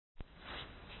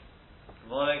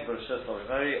Morning, Bereshit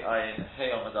Mary. I in Hey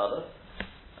Omid Aleph.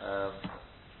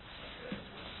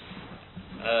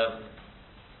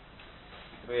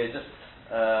 We're just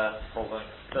following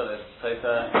still in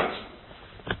paper.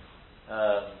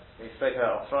 We spoke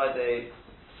about on Friday.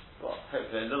 Well,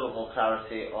 hopefully a little more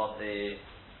clarity on the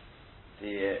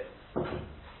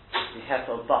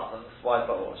heter of buttons. Why? I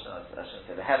shouldn't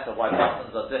say the heter. Why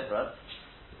buttons are different.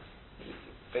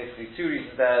 Basically, two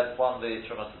reasons there. One, the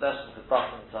Trumas Hadeshim, because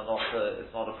buttons are not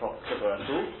it's not a proper chibur at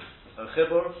all. There's no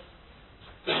chibur.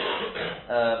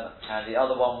 And the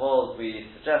other one was, we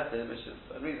suggested, which is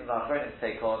a reason our friends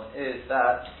take on, is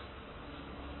that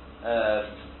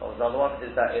what was the other one?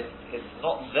 Is that it's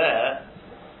not there.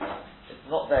 It's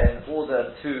not there in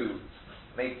order to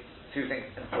make two things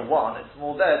into one. It's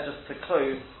more there just to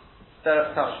close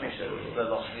derech tashmisha. The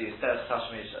last use derech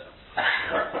tashmisha.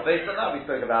 Based on that, we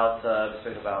spoke about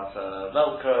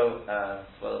Velcro, and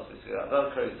what else we spoke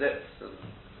about? Velcro, zips, and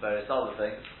various other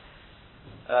things.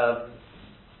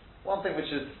 One thing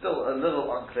which is still a little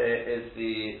unclear is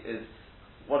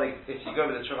what if you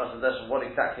go with the Trumas Hadeshim, what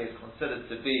exactly is considered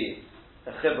to be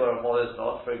a chibur and what is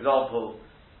not. For example,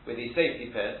 with the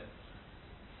safety pin,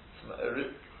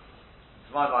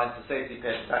 to my mind, the safety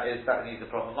pin that needs a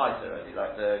proper mitre already.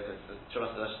 Because the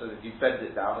Trumas Hadeshim, if you bend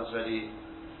it down, it's ready.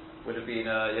 Would have been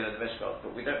the mishkat,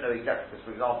 but we don't know exactly. Because,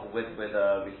 for example, with we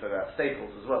spoke about staples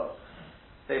as well.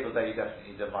 Staples there you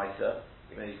definitely need a mitre.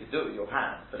 You could do it with your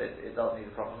hand, but it does need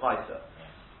a proper mitre.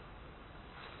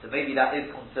 So maybe that is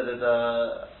considered.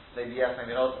 Maybe yes,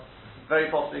 maybe not.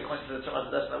 Very possibly, according to the Trumas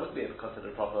Hadeshim, that wouldn't be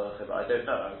considered a proper chibur. I don't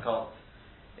know. I can't.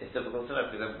 It's difficult to know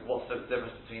because then what's the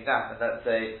difference between that and let's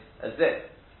say a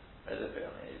zip?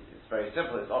 It's very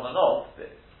simple. It's on and off. But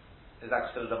is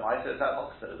that considered a mitre? Is that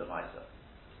not considered a mitre?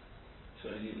 So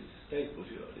it's staples,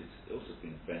 it's also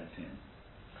been bent in.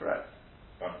 Correct.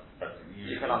 But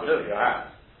you cannot do it with your hand.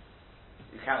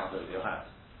 You cannot do it with your hand.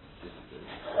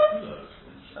 No,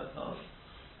 that's not.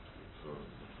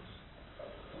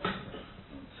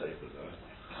 Staples are.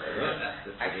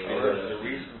 Actually, the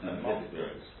reason for not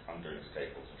undoing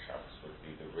staples and Shabbos would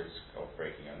be the risk of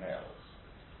breaking your nails.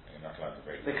 You're not allowed to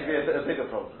break. There could be a bigger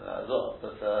problem than that as well,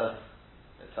 but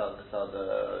it's hard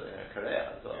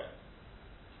Korea as well. Yeah.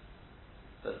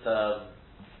 But that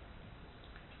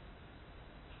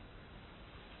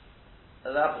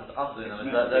happens undoing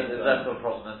them. There's less of a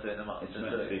problem than doing them up. It's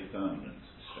meant to be permanent,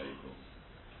 stable.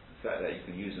 The fact that you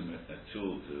can use them as a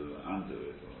tool to undo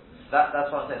it.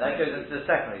 That's what I'm saying. That goes into the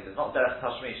second reason, not derech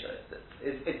tashmisha.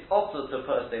 It's also to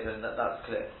put a statement that's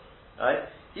clear, right?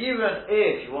 Even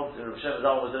if you want to, Rav Shem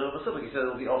Zalman was a little bit he said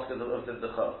it will be Oscar of the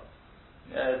Dechol.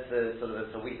 Yeah,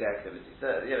 it's a weekday activity.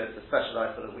 So it's a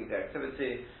specialized sort of weekday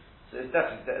activity. So it's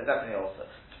definitely also.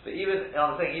 But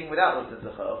I'm saying even without the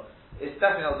Zindachol, it's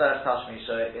definitely not there as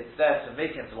Tashmisha, it's there to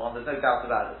make into one, there's no doubt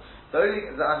about it. The only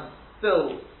thing is that I'm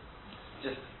still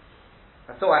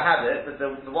I thought I had it, but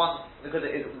the one, because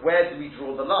it is, where do we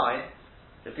draw the line?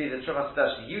 If you the Trumas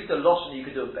Hadeshim, use the lotion you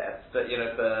can do it better. But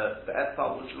the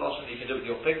Etzal, which lotion you can do it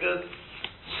with your fingers.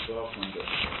 Also.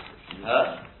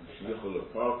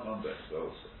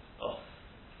 Oh,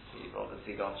 you've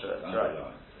obviously gone through it, that's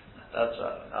right. That's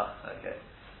right. Okay.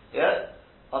 Yeah.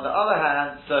 On the other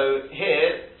hand, so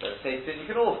here, the safety you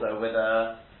can also with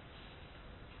the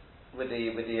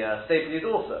staple you'd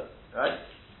also, right?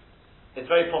 It's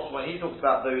very possible when he talks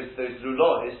about those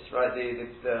rulois, right?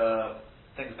 The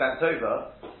things bent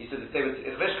over. He said if they were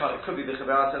in Mishkan, it could be the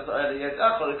Chavar said earlier. It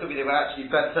could be they were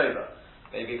actually bent over.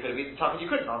 Maybe it could have been something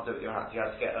you couldn't undo with your hand. You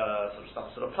had to get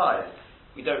some sort of pliers.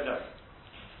 We don't know.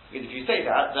 Because if you say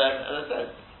that, then as I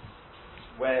said.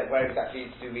 Where exactly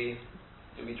do we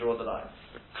draw the line?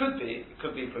 It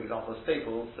could be, for example,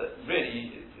 staples that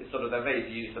really it's sort of they're made to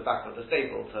use the back of the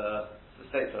staple to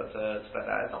spread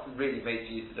out. It's not really made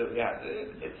for you to do it with your hand.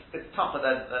 It's tougher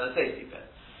than a safety pin.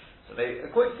 So maybe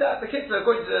according to that, the safety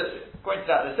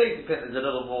pin is a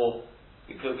little more.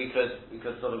 We could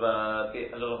sort of be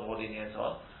a little more lenient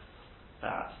on,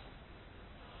 perhaps.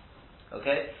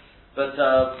 Okay. But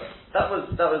that was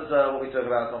what we talked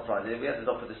about on Friday. We ended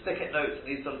up with the stick-it notes and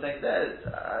these sort of things.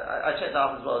 I checked that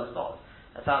out as well. It's not.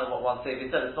 I found what one said.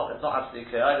 He said it's not absolutely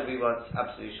clear. Either we weren't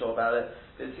absolutely sure about it.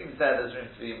 But it seems there's room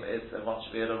to be. One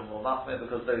should be a little more machmir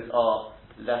because those are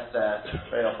left there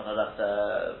very often. Are left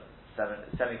there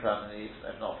semi-permanently,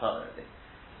 if not permanently.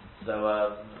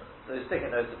 So those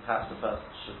stick-it notes, perhaps the person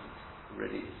shouldn't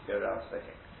really go around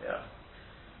sticking. Yeah.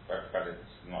 But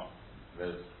it's not.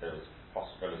 There's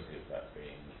possibility of that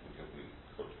being, we could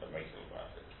make it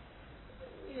about it.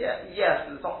 Yes,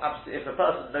 it's not absolutely. If a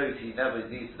person knows he never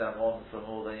needs them on for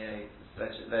more than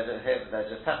they're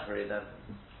just temporary, then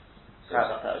So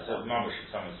mamish, if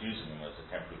someone's using them as a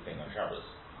temporary thing on Shabbos.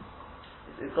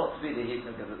 It's got to be the heat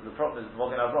because the problem is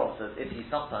Morgan Avram says if he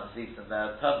sometimes leaves them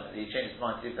there permanently, he changes his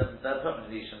mind to leave them there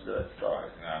permanently, he shouldn't do it. So, Right,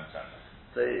 I understand that.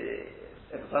 so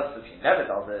if a person, if he never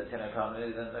does it,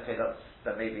 permanently, then okay,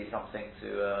 that may be something to.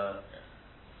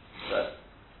 But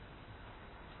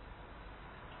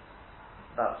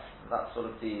that's sort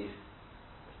of the.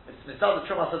 It's the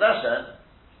Trumas Hadeshen.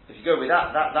 If you go with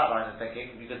that line of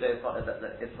thinking, because it's not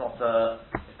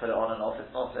put it on and off.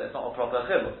 It's not a proper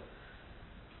chilul.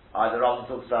 Either Rambam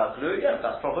talks about glue,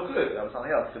 that's proper glue. That was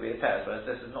something else. It could be a test, whereas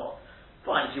this is not.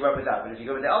 Fine if you went with that, but if you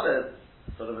go with the other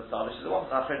sort of established, the one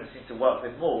that our friends seem to work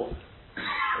with more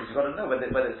is you've got to know whether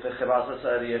it's the chibazos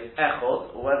early of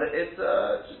echod or whether it's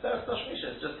just there's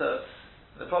tashmisha. It's just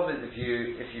the problem is if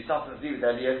you sometimes do with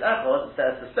early of echod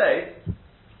instead to say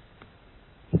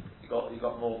you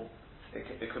got more.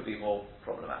 It could be more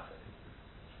problematic.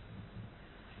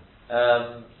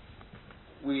 I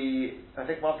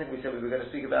think one thing we said we were going to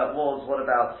speak about was what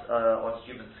about on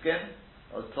human skin,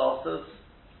 or plasters?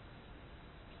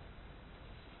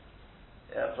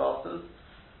 Yeah, plasters.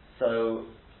 So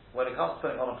when it comes to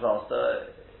putting on a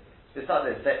plaster, it's like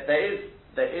this.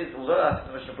 There is although as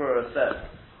the Mishnah Berurah says,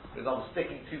 for example,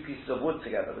 sticking two pieces of wood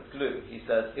together with glue, he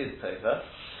says is paper.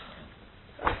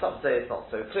 Some say it's not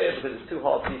so clear because it's two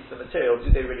hard pieces of material. Do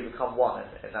they really become one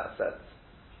in that sense?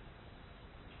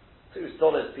 Two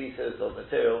solid pieces of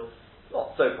material,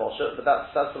 not so posh, but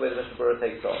that's the way the Mishnah Berurah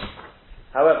takes on.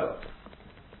 However,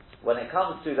 when it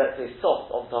comes to, let's say, soft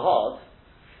onto hard,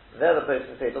 there the person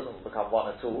can say it doesn't become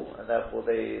one at all, and therefore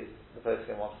the person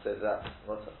can want to say that's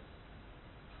mutter.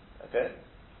 Okay?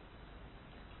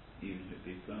 Even if it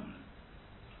be permanent.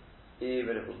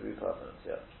 Even if it would be permanent,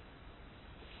 yeah.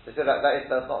 They say that's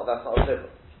not a chibur.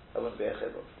 That wouldn't be a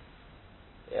chibur.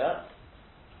 Yeah?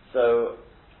 So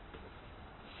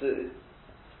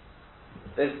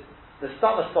there's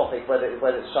some topic whether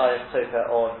it's shy of tofa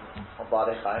on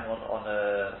Baalei Chaim,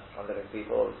 on living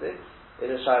people, obviously. It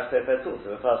is shy of tofa at all.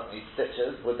 So if a person needs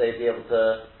stitches, would they be able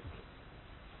to?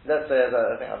 Let's say, as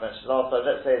I think I mentioned last time,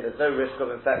 let's say there's no risk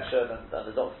of infection, and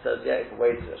the doctor says, yeah, you can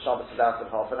wait Shabbos without in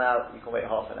half an hour. You can wait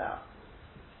half an hour.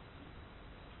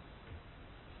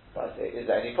 I say, is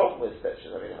there any problem with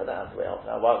stitches? I mean, if I don't have to wait half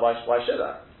an hour, why should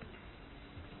I?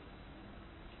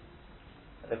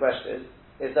 And the question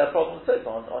is there a problem with soap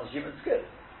on human skin?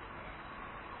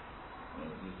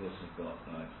 Well, you've also got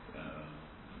like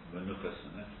manukas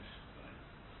and nefesh.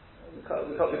 We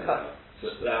can't.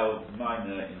 But there are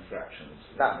minor infractions.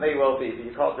 That may well be, but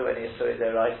you can't do any Isuri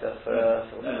D'Oraisa for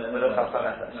manukas and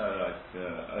nefesh. No, like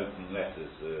opening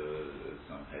letters,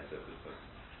 some heter, because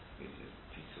it's a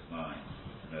peace of mind.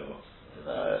 Know what's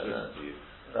to you.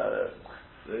 No.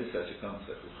 There is such a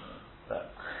concept, isn't there?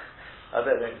 No. I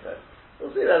don't think so.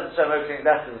 We'll see there's some opening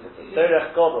letters.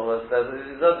 Derech Godel,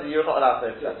 you're not allowed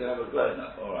to open. To have a goy,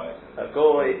 alright. A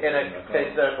goy in a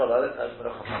case Derech Godel, I don't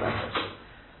know Menuchas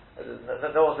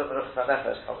HaNefesh. No one said Menuchas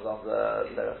HaNefesh comes on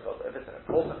the Derech Godel. If it's an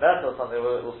important letter or something,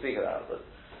 we'll speak about it. But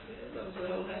that was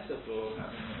a whole letter for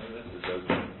having letters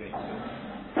opening things.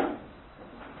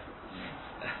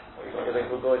 I think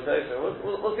we'll go into it.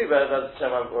 We'll see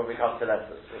when we come to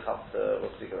letters. We'll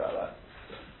speak about that.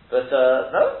 But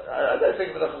no, I don't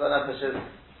think Menuchas HaNefesh is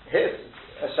his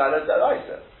a Shiloh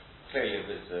D'Oraisa. Clearly, if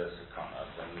it's a sakana,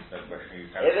 then there's no question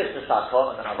you can. If it's a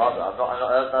sakana, then I'm not.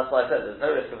 That's why I said there's no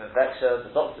risk of infection.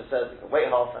 The doctor says you can wait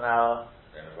half an hour.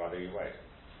 Then rather you wait.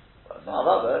 Well, it's not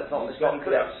another. It's not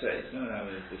clear. It's going to have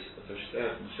a Shteit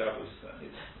and Shabbos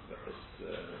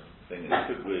thing. It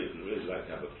could really like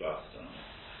to have a plaster on.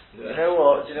 Do you know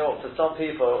what? For some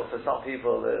people, for them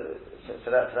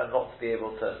not to be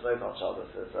able to smoke on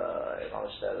Shabbos is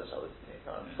Shabbos.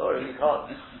 I'm sorry, we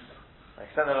can't. I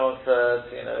send it on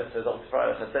to Dr.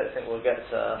 Friday. I don't think we'll get.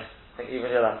 I think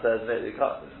even you'll have to admit you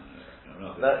can't.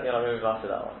 You're not moving on to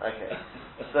that one. Okay.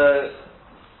 So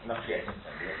not yet.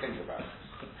 We'll think about it.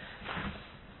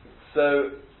 So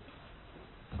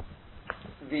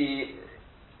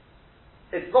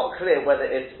it's not clear whether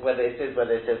it is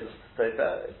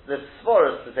tofa. The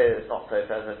Svaras to say that it's not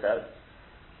tofa, as I said,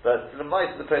 but the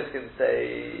might of the post can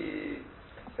say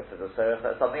if there's a sorech,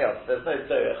 that's something else. There's no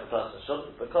sorech a person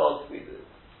shouldn't because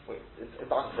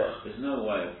it's unclear. There's no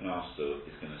way a plaster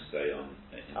is going to stay on.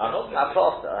 I'm not about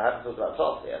plaster. I haven't talked about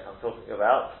plaster yet. I'm talking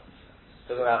about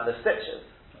the stitches,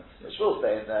 which will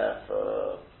stay in there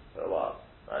for a while.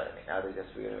 Right? I mean, nowadays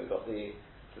we've got the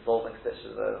dissolving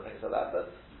stitches and things like that, but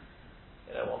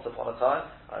once upon a time,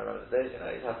 I remember the days,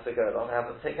 you'd have to go along and have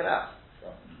them taken out.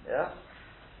 Sure. Yeah?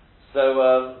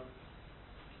 So,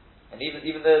 And even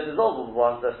the dissolvable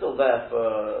ones, they're still there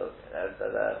for, they're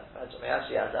there. I mean,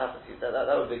 actually, as it happens,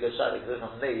 that would be a good shot, because if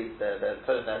I'm made, they're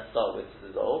put in there to start with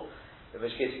to dissolve, in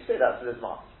which case you could say that's this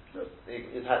man.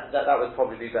 That would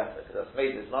probably be better, because that's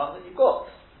made this man, and you've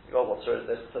got what's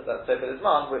that's Sefer this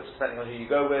man, which depending on who you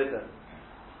go with, and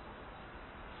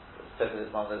Sefer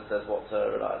this man that says what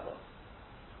to rely upon.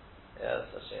 Yeah,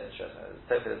 that's actually interesting.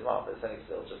 Sefer this man, but it's only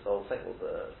still just the whole thing will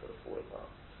sort of fall apart.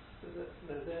 So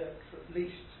they're there for at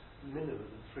least minimum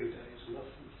of 3 days, and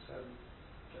often 7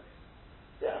 days.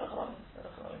 Yeah, but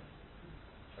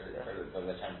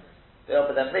they're temporary. they are,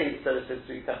 but they're made so as to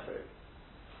be temporary.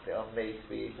 They are made to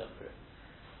be temporary.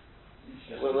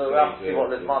 We'll have to see what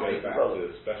this man means as well.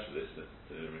 To a specialist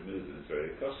to remove them is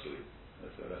very costly.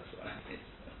 That's why.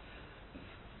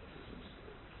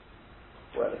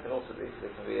 Well, it can also be.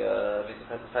 It can be. I mean, it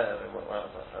depends.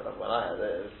 When I had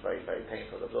it, it was very, very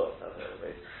painful as well.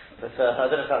 But I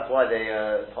don't know if that's why they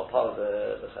part of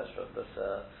the cheshbon. But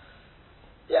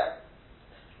yeah.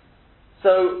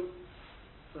 So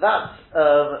that's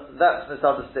the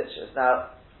other stitches.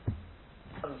 Now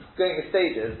I'm going in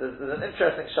stages. There's an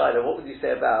interesting shiloh. What would you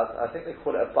say about? I think they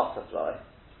call it a butterfly.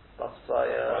 Butterfly.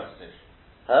 Stitch.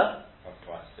 Huh?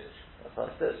 Butterfly stitch.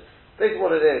 Butterfly stitch. Basically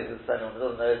what it is for anyone who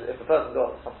doesn't know, if a person's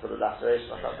got some sort of laceration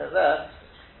or something there,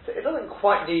 so it doesn't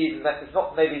quite need, it's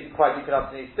not maybe quite deep enough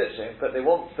to need stitching, but they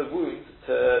want the wound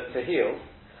to heal,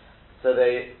 so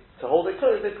to hold it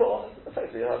closed, they put on,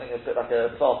 effectively, I think it's a bit like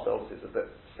a plaster, obviously it's a bit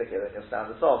thicker than your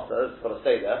standard plaster, it's got to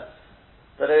stay there,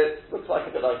 but it looks like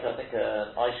a bit like, I think,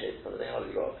 an eye shape sort of thing.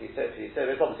 You've got a piece, so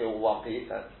it's obviously all one piece,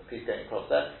 and a piece going across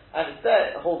there, and it's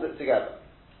there, it holds it together.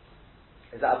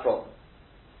 Is that a problem?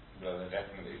 No, they're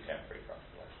definitely temporary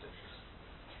butterfly stitches.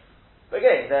 But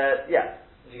again,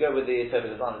 if you go with the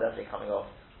surface design, they're definitely coming off.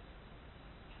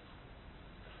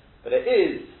 But it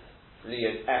is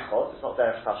liyud echot, it's not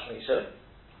derech tashmisha.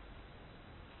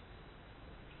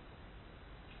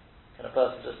 Can a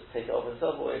person just take it off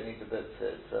himself, or it needs a bit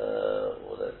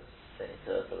or they need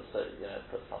to sort of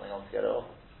put something on to get it off?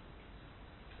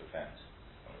 Depends.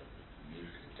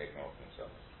 Usually take them off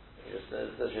themselves. You just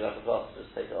literally like a plaster,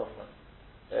 just take it off.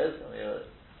 Yes, I mean,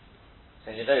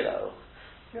 so you know that. Or?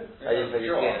 Yeah,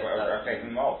 I've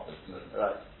taken them off.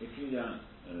 Right. If you don't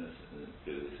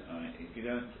do it, if you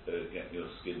don't get your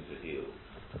skin to heal,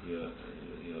 you're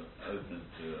open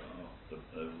to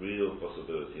a real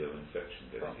possibility of infection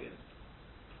getting in.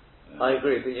 I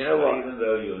agree, but you know what? Even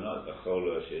though you're not a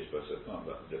cholo sheish basakon,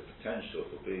 but the potential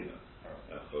for being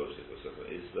a cholo sheish basakon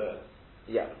is there.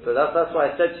 Yeah, so that's why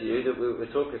I said to you that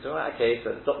we're talking about a case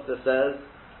where the doctor says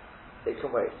it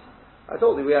can wait. I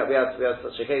told you we had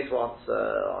such a case once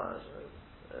a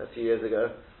few years ago.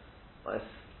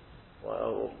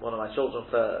 One of my children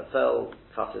fell,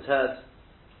 cut his head.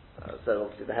 So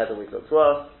obviously the head always looks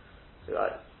worse. So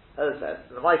as I said,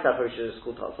 the my approach is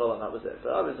called Tatzol, and that was it.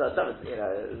 But I was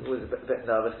was a bit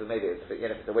nervous because maybe if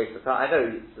it's a waste of time. I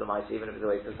know the mice, even if it's a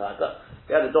waste of time. But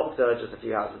we had a doctor just a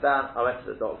few houses down. I went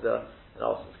to the doctor and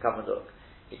asked him to come and look.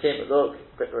 He came and looked, a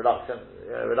bit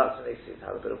reluctantly, he seemed to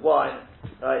have a bit of wine,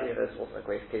 right? This wasn't a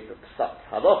great case of psak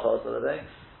halacha sort of thing.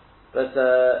 But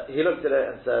he looked at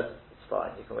it and said, it's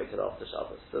fine, you can wait till after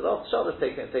Shabbos. So after Shabbos,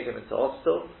 take him into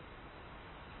hospital,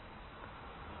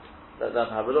 let them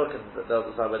have a look, and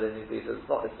they'll decide whether it needs to be. So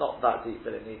it's not that deep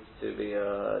that it needs to be,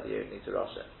 you need to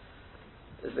rush it.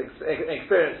 It's an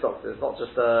experienced doctor, it's not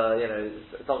just,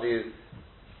 somebody who's...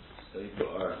 So you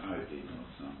put iodine or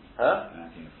something.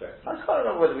 Anti-infective. I can't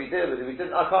remember whether we did, whether we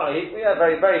didn't. I can't remember. Yeah,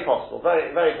 very, very possible.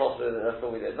 Very, very possible that's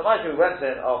what we did. The night we went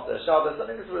in after Shabbos, I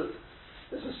think this was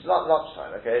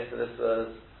lunchtime, okay? So this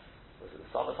was it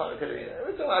summertime? It could have been.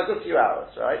 It was a good few hours,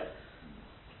 right?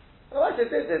 Well, I did.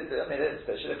 I mean, it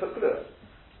should have put glue in.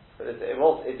 But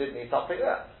it did need something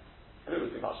there. Glue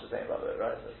would be much the same, by the way,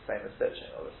 right? It's the same as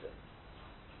stitching, obviously.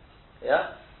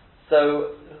 Yeah?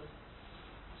 So...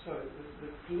 Sorry,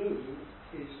 the glue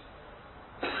is,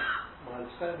 my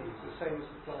understanding is the same as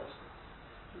the plaster.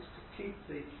 It's to keep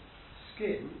the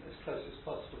skin as close as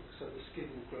possible so the skin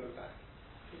will grow back.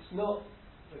 It's not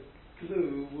the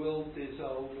glue will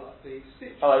dissolve like the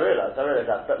stitch. Oh, I realise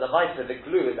that. But the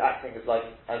glue is acting as I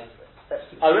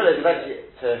realise eventually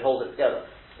to hold it together.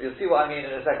 You'll see what I mean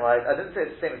in a second. I didn't say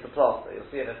it's the same as the plaster. You'll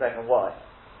see in a second why.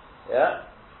 Yeah?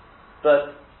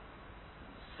 But,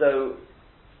 so...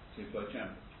 You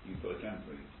put a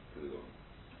temporary glue on.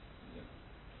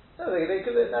 No, they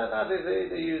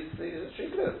use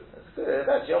street glue. It's good.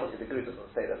 Eventually, obviously, the glue doesn't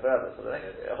stay there forever, so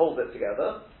it holds it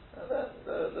together, and then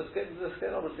the skin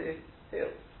obviously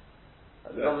heals.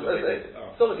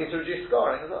 It's obviously to reduce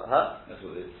scarring as well, huh? That's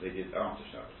what they did after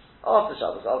Shabbos. After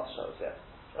Shabbos, yeah.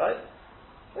 Right?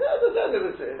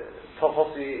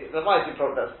 Possibly, there might be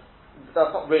probably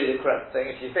that's not really the correct thing.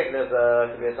 If you think there's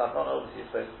could be a Safon, obviously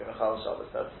you're supposed to be Mechal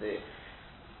Shabbos, that's the.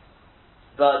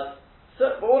 But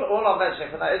all I'm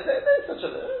mentioning for that is there's such a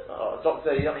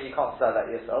doctor. I mean, you can't say that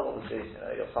yourself. Obviously,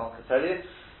 your son can tell you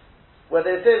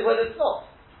whether it is, whether it's not.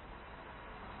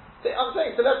 I'm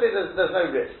saying, so let's say there's no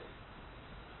risk.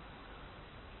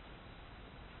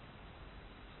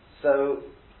 So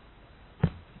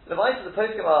the minds of the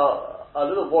poskim are a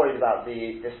little worried about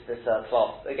this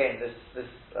class again. This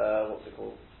what's it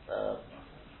called? The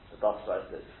butterfly.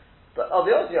 But I'll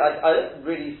be honest with you, I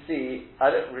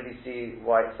don't really see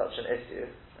why it's such an issue.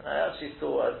 And I actually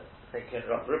saw, I think in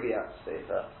Rubiak's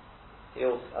paper, he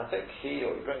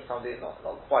brings somebody not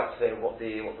quite clear what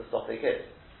the topic is,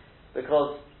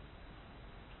 because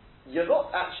you're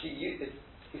not actually you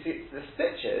see the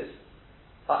stitches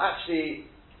are actually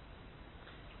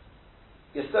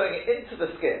you're sewing it into the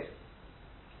skin.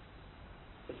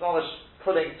 It's not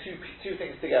putting two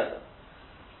things together.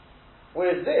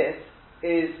 Whereas this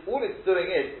is, all it's doing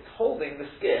is, it's holding the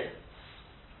skin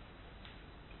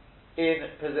in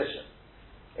position.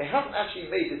 It hasn't actually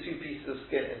made the two pieces of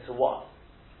skin into one.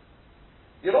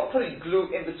 You're not putting glue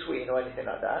in between or anything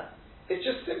like that. It's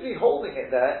just simply holding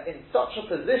it there in such a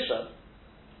position.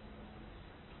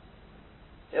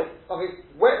 I mean,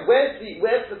 where's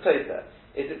the toe there?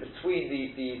 Is it between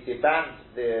the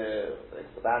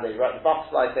band-aid, right, the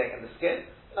butterfly thing and the skin?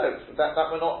 No,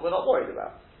 that we're not worried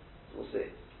about. We'll see.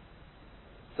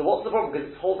 So what's the problem? Because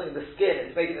it's holding the skin,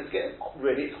 it's making the skin, not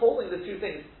really, it's holding the two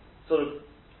things sort of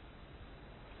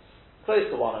close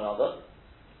to one another,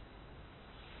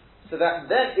 so that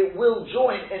then it will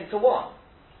join into one.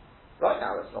 Right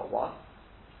now it's not one.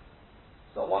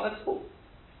 It's not one at all.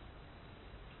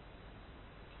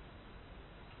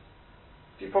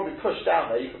 If you probably push down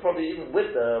there, you could probably, even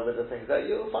with the things there,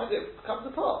 you'll find it comes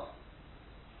apart.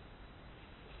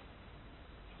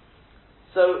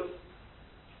 So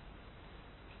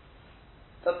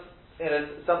that's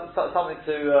something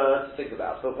to think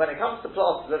about. But when it comes to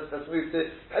plasters, let's move to,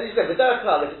 as you said, with Derech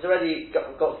Klal, if it's already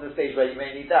got to the stage where you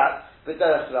may need that, with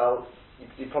Derech Klal,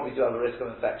 you probably do have a risk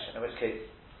of infection, in which case,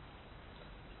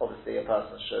 obviously, a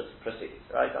person should proceed,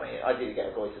 right? I mean, ideally get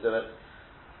a goy to do it.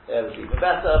 It would be even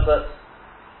better, but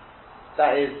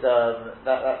that is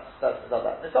that's not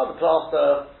that. It's not the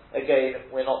plaster. Again,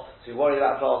 we're not too worried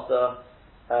about plaster.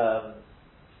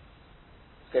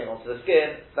 It's going onto the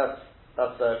skin.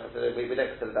 We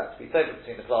don't consider that to be separate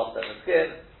between the plaster and the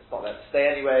skin. It's not there to stay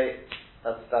anyway.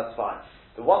 That's fine.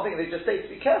 The one thing they just say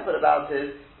to be careful about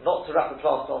is not to wrap the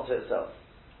plaster onto itself.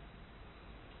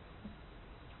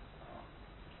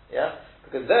 Yeah,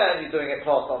 because then you're doing it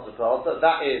plaster onto plaster.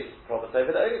 That is proper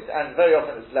sofa, and very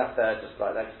often it's left there just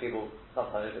like that. Because people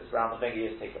sometimes, if it's around the finger,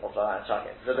 you just take it off like that and chuck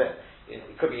it. So it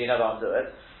could be you never undo it.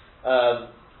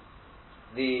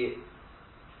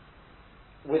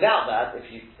 Without that, if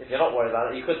you're not worried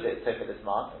about it, you could do it sofa this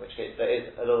month, in which case there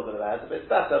is a little bit of hazard, but it's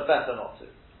better not to.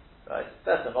 Right?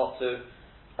 Better not to,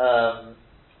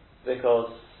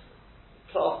 because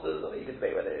plasters, I mean, you can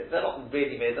debate whether they're not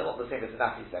really made, they're not the same as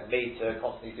nappies. They're made to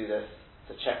constantly do this,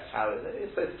 to check how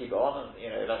it's supposed to keep it on, and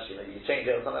eventually maybe you change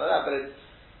it or something like that. But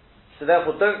so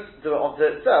therefore, don't do it onto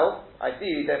itself.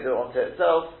 Ideally, don't do it onto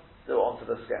itself. Do it onto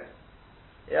the skin.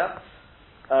 Yeah.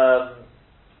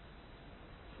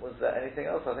 Was there anything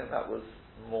else? I think that was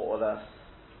more or less it.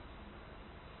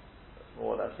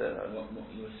 What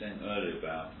you were saying earlier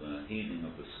about the healing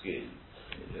of the skin,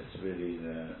 that's really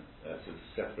that's a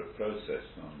separate process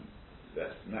from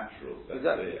that's natural. That's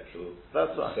exactly. The actual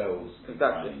right. cells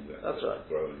Exactly. combining. That's right.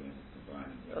 Growing and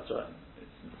combining. That's right.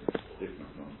 It's different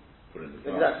from putting the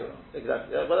plaster on.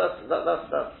 Exactly. Yeah, well, that's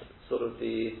sort of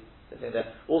the thing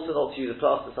there. Also, not to use a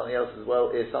plaster. Something else as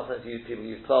well is sometimes people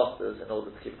use plasters in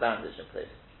order to keep a bandage in place.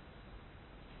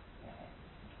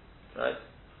 Right?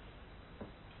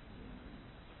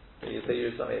 They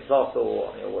use something, a plaster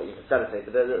or even sellotape,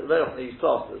 but they very often use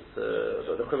plasters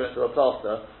the equivalent to a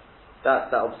plaster. That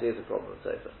obviously is a problem with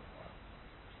sofa.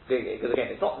 Because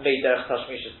again, it's not made there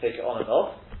Tashmisha to take it on and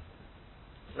off.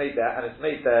 It's made there, and it's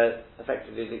made there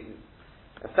effectively the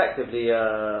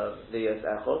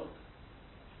echod.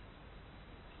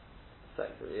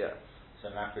 Effectively, yeah.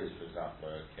 So nappies, for example,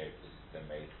 are okay because they're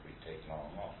made to be taken on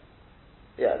and off.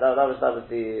 Yeah, that was the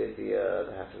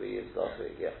hat we used last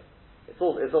week. Yeah, it's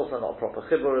also not a proper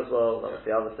chibur as well. That was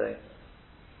the other thing.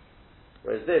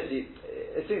 Whereas this,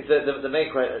 it seems that the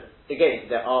main question again,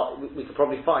 we could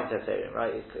probably find tefterim,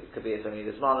 right? It could be only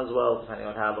this man as well, depending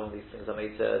on how long these things are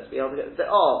made to be able to get. There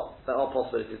are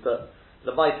possibilities, but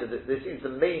the mitre. This seems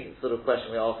the main sort of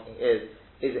question we're asking is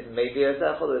is it maybe a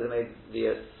derech, or is it maybe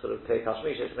a sort of clear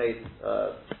kashmish? It's made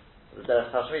the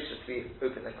derech kashmish to be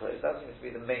open and closed. That seems to be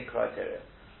the main criteria.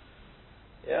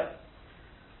 Yeah.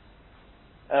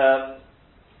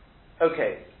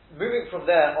 Okay. Moving from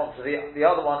there on to the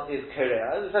other one is korea.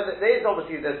 As I said, there is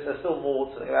obviously there's still more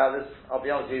to think about this. I'll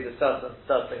be honest with you, there's certain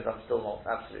things I'm still not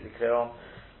absolutely clear on,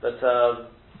 but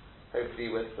hopefully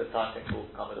with time things will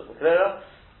become a little clearer.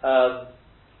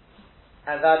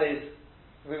 And that is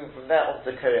moving from there on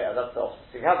to korea. That's the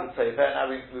opposite. So we have the tofer, now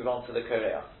we move on to the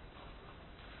korea.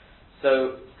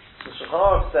 So the Shulchan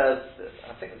Aruch says,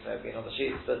 I think this may have been on the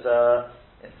sheets, but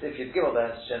if you give all the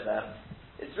answer there,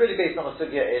 it's really based on a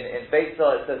sugya in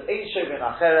Beitza. It says, Ein shovin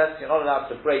acheres, you're not allowed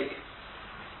to break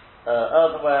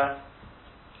earthenware.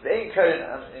 The Ein kohen,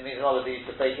 it means not allowed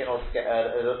to break in or to get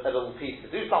a little piece to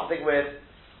do something with.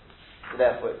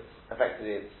 Therefore,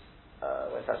 effectively, it's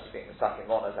when it's actually being stuck in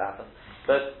one as it happens.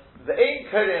 But the Ein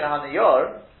kohen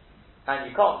hanayor, and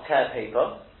you can't tear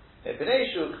paper, but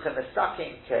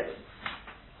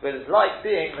it's like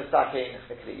being mesakin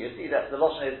keli. You see that the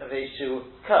lashon is meishu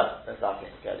ka mesakin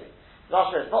keli.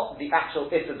 Lashon is not the actual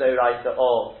itadoraita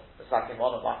of mesakin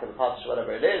one or mark of the pash,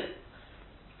 whatever it is,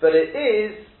 but it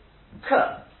is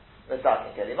ka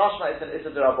mesakin keli. Mashma is an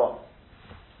itadorabon.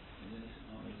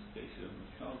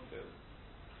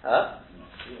 Huh?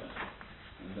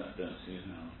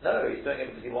 No, he's doing it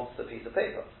because he wants the piece of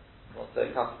paper. He wants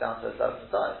to cut it down to a certain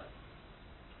size.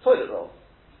 Toilet roll.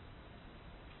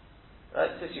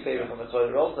 Right, tissue paper from a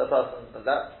toilet roll, so a person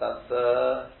that's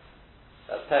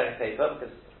tearing paper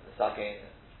because the stacking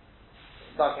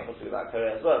will do that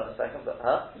career as well in a second, but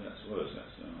That's worse,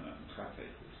 that's traffic.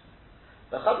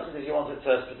 The chatzik is if you want it to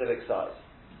a specific size.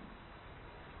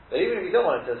 But even if you don't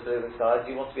want it to a specific size,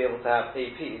 you want to be able to have a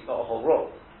piece, not a whole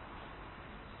roll.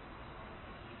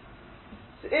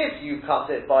 So if you cut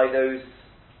it by those,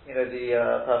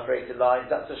 the perforated lines,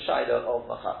 that's a shaila of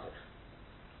machatich.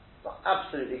 It's not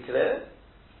absolutely clear,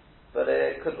 but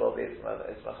it could well be it's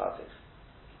machatich.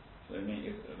 So I mean,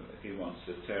 if he wants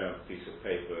to tear a piece of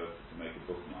paper to make a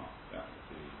bookmark,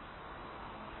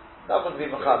 that wouldn't be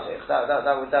machatich. That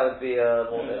would be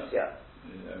more this, yeah.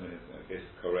 I mean, I guess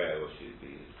Korea should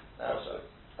be. That's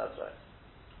right.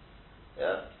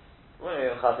 Yeah. Well,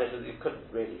 because you couldn't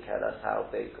really care less how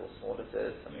big or small it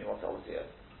is. I mean, what's obviously a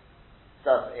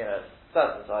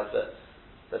certain size,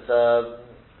 but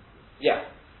yeah,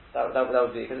 that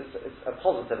would be because it's a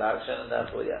positive action, and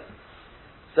therefore, yeah.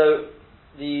 So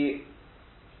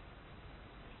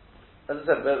as I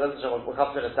said, we'll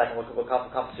come to in a second. We'll come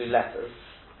to letters.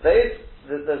 There's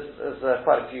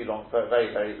quite a few very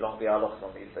very long bialochs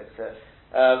on these things here,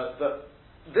 but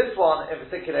this one in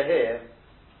particular here.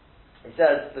 He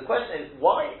says, the question is,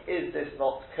 why is this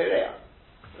not Korea?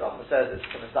 The Rambam says it's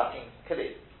from a stacking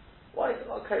Kali. Why is it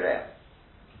not Korea?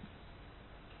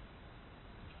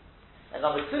 And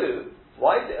number two,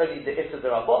 why is it only the Issa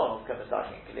D'Rabbanan of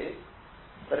Kamisakin Kali,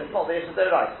 but it's not the Issa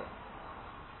D'Oraisa?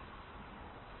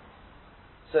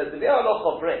 So the Biur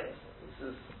Halacha brings,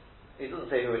 he doesn't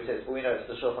say who it is, but we know it's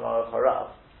the Shulchan Aruch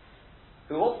Harav,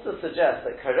 who wants to suggest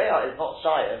that Korea is not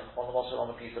shayach on the mashal on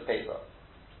a piece of paper.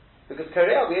 Because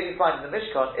Korea we only find in the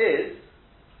Mishkan is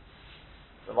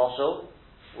the mashal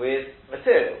with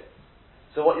material.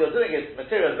 So what you're doing is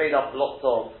material is made up of lots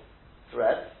of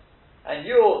threads, and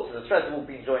so the threads have all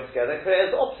been joined together.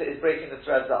 Korea, the opposite, is breaking the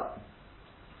threads up,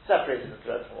 separating the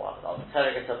threads from one another,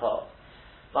 tearing it apart.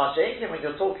 Masha'inkin, when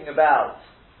you're talking about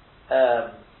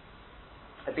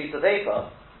a piece of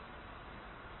paper,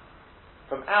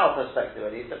 from our perspective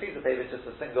at least, a piece of paper is just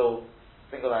a single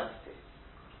entity.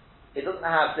 It doesn't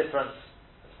have difference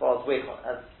as far as we're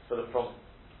sort of from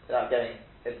without getting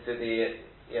into the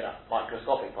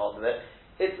microscopic part of it.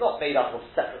 It's not made up of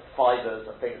separate fibers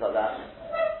and things like that.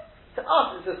 To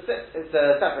us, it's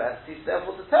a separate entity. So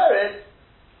therefore, to tear it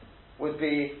would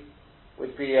be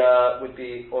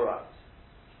all right.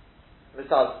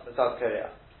 Mitzad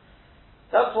Korea.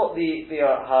 That's what the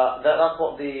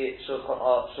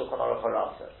Shulchan Aruch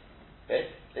Harav says.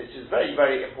 Okay, which is very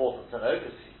very important to know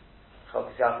because.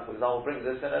 Chalkis Yaakov, for example, brings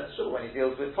this in as shul when he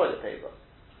deals with toilet paper.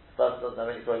 The person doesn't have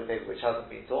any toilet paper which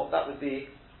hasn't been torn, that would be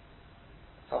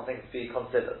something to be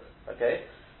considered. Okay?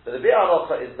 But the Biur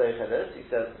Halacha is Dochelis, he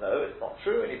says no, it's not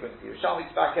true, and he brings the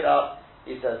Yerushalmi to back it up.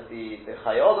 He says the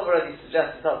Chayei Adam already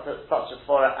suggested such a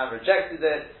Torah and rejected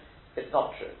it. It's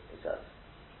not true, he says.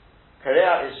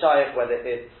 Korea is shayach whether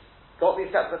it's got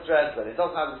these separate threads, whether it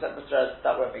doesn't have these separate threads,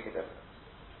 that won't make a difference.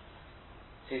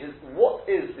 He says,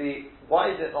 why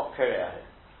is it not Korea here?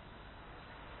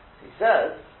 He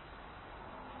says,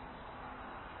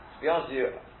 to be honest with you,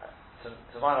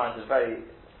 to my mind, it's a very,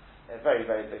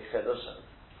 very big chiddush.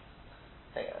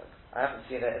 I haven't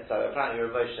seen it, so apparently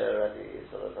Moshe already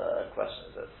sort of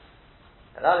questions it.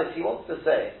 And that is, he wants to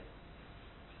say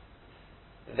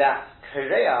that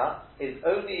Korea it's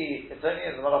only in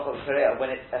the Malach of Korea when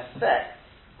it affects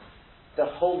the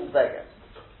whole beged.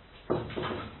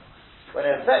 When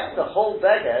it affects the whole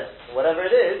beged, whatever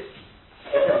it is,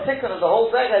 it's a tikkun of the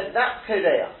whole beged, that's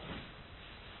Korea.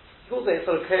 You also it's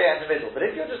sort of Korea in the middle, but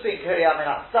if you're just doing Korea min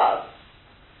atzad,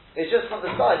 it's just from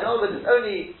the side. In other words, it's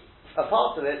only a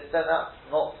part of it, then that's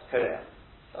not Korea.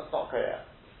 That's not Korea.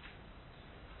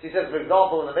 So he says, for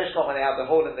example, in the Mishkan when they have the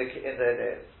hole in the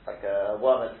like a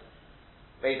worm had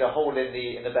made a hole in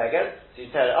the beged, so you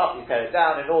tear it up, you tear it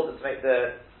down in order to make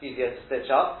the easier to stitch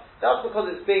up. That's because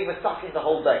it's being stuck in the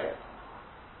whole beged.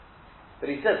 But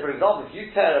he says, for example, if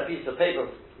you tear a piece of paper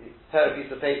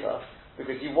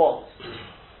because you want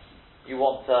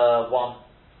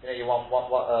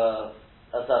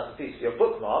a certain piece for your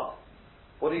bookmark,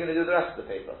 what are you going to do with the rest of the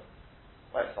paper?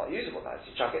 Well, it's not usable now, so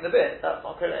you chuck it in the bin. That's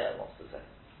not Korea, wants to say.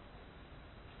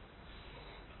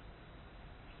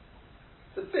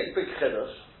 It's a big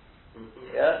chiddush.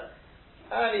 Yeah?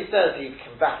 And he says he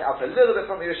can back it up a little bit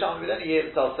from Yerushalmi, but then he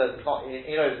himself says it's not,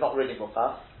 it's not really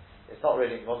muchach. It's not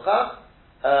really muchach.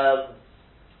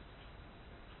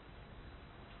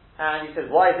 And he says,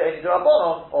 why is it only the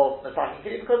Rabbanon of Masakin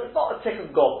Kili? Because it's not a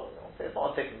tikkun gomor. It's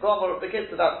not a tikkun gomor, because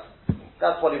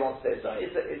that's what he wants to say. So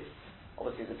it's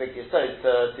obviously it's a big yesod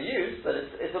to use, but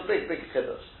it's a big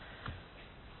chiddush.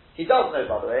 He does know,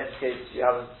 by the way, in case you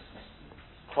haven't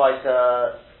quite,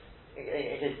 in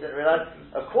case you didn't realize,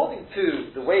 according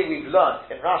to the way we've learnt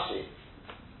in Rashi,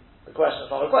 the question is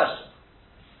not a question.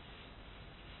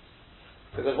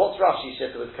 Because what's Rashi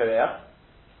shit with Korea?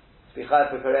 To be chayav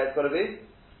for Korea, it's got to be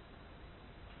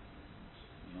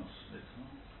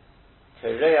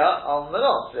Korea al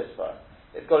manos litzvah.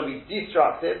 It's got to be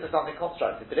destructive to something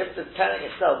constructive. But if the tearing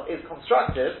itself is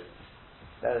constructive,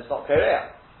 then it's not Korea.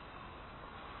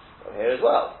 Well, here as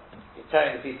well, you're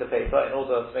tearing a piece of paper in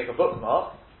order to make a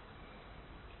bookmark.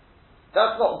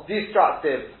 That's not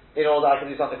destructive in order I can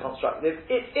do something constructive.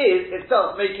 It is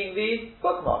itself making the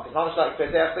bookmark. It's not like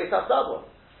it's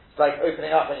like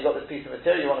opening up when you've got this piece of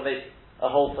material, you want to make a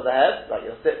hole for the head, like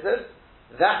your sitters.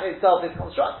 That itself is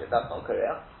constructive. That's not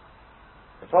Korea.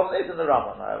 The problem is in the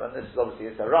Rambam, and this is obviously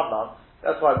it's a Rambam.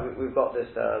 That's why we've got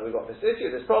this issue,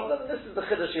 this problem. And this is the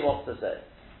chiddush he wants to say.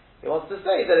 He wants to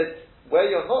say that it's where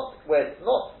it's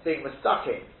not being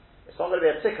mistaken. It's not going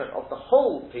to be a tikkun of the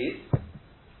whole piece.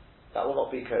 That will not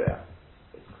be Korea.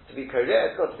 To be Korea,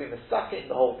 it's got to be mistaken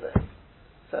the whole thing.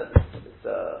 So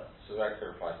that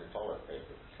could apply to toilet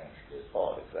paper potentially.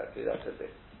 Oh, exactly. That could be.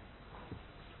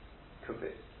 Could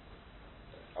be.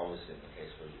 Obviously, in the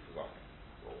case where you forgot.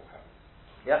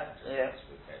 Yeah.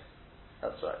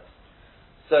 That's right.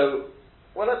 So,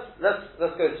 well,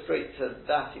 let's go straight to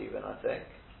that even. I think.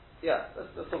 Yeah.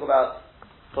 Let's talk about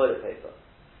toilet paper.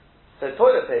 So,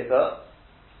 toilet paper.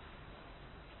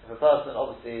 If a person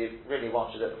obviously really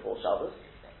washes it before Shabbos,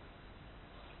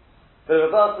 but if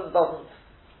a person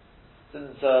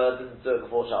didn't do it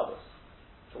before Shabbos,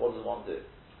 so what does one do?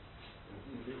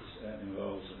 This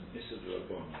involves an Issa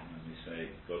D'Rabbanan, and we say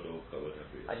God all covered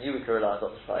every. I knew we could rely on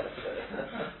Dr. Friday.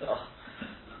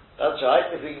 That's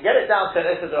right. If we can get it down to an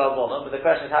Issa D'Rabbanan, but the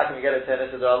question is how can we get it to an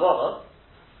Issa D'Rabbanan?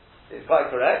 It's quite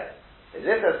correct. Is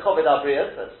if there's Chovid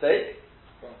Abrius at stake,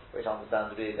 which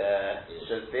understandably there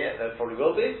should be, and there probably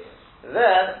will be,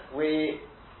 then we've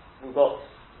got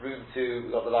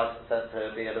the license then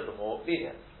to be a little more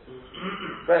lenient.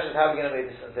 The question is how are we going to make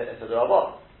this into the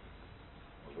Rabbanan?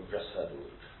 We've just heard a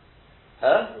route.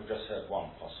 Huh? We've just heard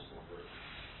one possible route.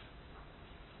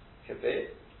 Could be.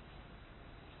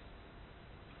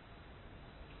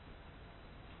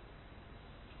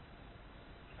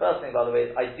 First thing, by the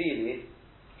way, is ideally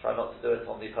try not to do it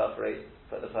on the perforations,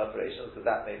 because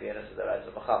that may be an issue that adds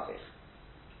a machakis.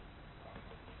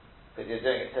 Because you're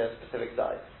doing it to a specific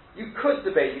size. You could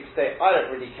debate, you could say, I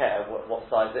don't really care what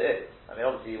size it is. I mean,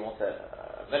 obviously you want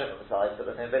a minimum size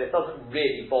sort of thing, but it doesn't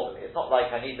really bother me. It's not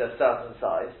like I need a certain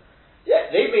size.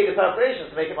 Yeah, they made the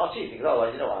perforations to make it much easier, because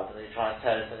otherwise you know what happens when you try and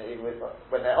tear it, and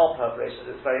when they're on perforations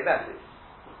it's very messy.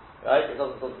 Right? It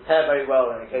doesn't tear very well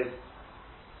in any case.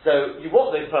 So you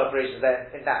want those perforations there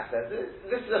in that sense.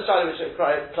 This is a shadow which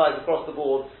applies across the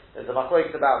board. There's a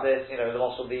machlokes about this, the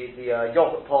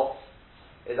yogurt pots.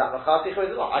 Is that machatich or is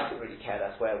it not? I couldn't really care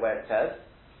less where it tears.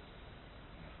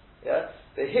 Yeah?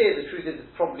 But here the truth is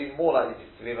it's probably more likely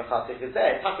to be machatich, because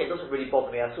there, it doesn't really bother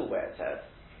me at all where it tears.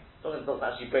 As long as it doesn't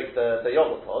actually break the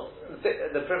yogurt pot,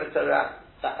 the perimeter,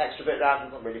 that extra bit around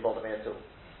doesn't really bother me at all.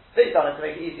 They've done it to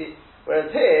make it easy.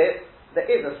 Whereas here, there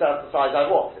is a certain size I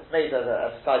want. It's made at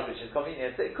a size which is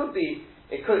convenient. So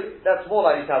that's more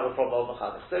likely to have a problem of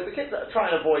mechanech. So the kids try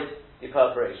and avoid the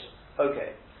perforation.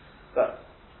 Okay. But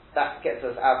that gets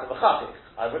us out of mechanech.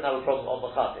 I wouldn't have a problem on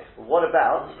mechanech. But what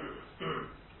about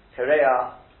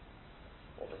Kerea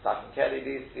or Mesakin Keli,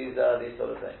 these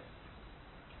sort of things?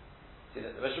 See,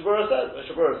 the Mishnah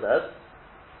Berurah says,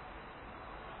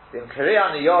 "Dim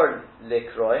Kerea Niyor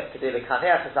Likroy, Kedei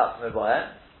Lekaneach Esat Mevohen,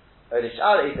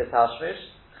 Olishar Eitet Hashmish,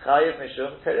 Chayiv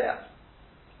Mishum Kerea."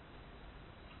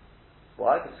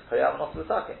 Why? Because Kerea not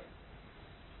Mesakin.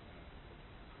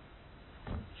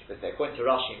 You could say, according to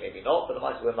Rashi, maybe not, but the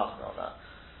might we're machna on that.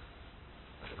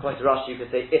 According to Rashi, you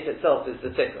could say it itself is the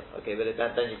tikkun. Okay, but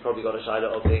then you've probably got a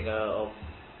shaila of being of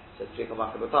says Trikol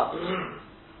Makabapah or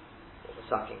the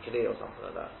Sakin Kli or something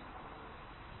like that.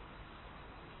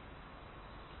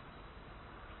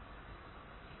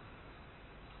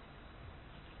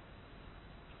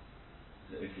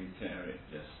 So if you tear it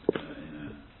just in a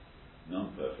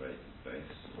non-perforated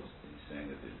place, he's saying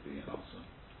that it'd be also.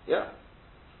 Yeah,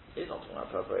 he's not talking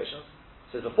about perforations.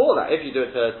 He says before that, if you do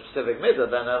it to a specific midah,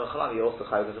 then you also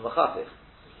chayav as a machatich.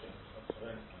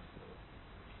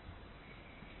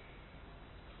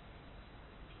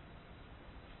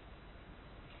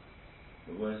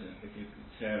 But where's it, if you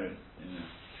tear it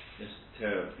just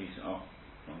tear a piece off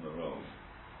from the roll,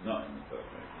 not in the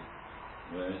perforated,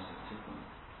 where's the tikkun?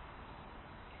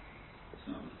 It's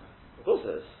not in the perforated. Of course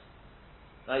it is.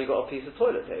 Now you've got a piece of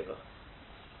toilet paper.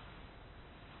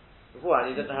 Beforehand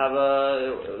you didn't have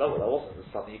that wasn't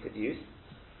something you could use.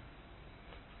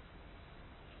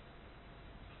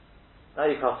 Now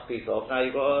you cut a piece off, now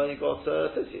you've got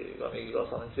tissue, you've got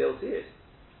something to be able to use.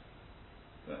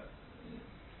 But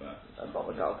that's not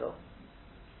the calco.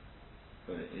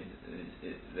 But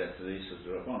that's the issue of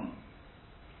the Rabbanon.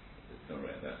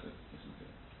 Correct, that's it, isn't it?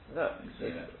 No. You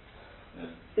say that.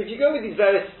 If you go with these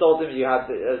various stodim, you had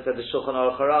said the Shulchan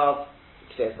Aruch Harav,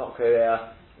 you say it's not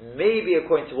Korea. Maybe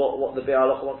according to what the Biur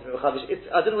Halacha wants to be Mechavish,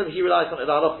 I don't know whether he relies on it in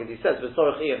the Halacha, because he says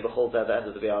B'sorach Iyam B'chol Zeh at the end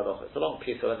of the Biur Halacha. It's a long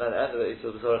piece, and then at the end of it he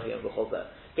says B'sorach Iyam B'chol Zeh.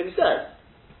 Because he says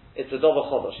it's a Dova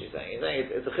Chodosh. He's saying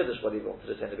it's a Chiddush what he wanted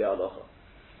to say in the Biur Halacha.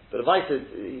 But the Vice is,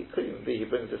 he could even be he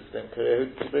brings this from Korea.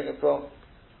 Who did he bring it from?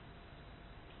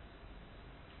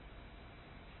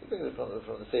 He brings it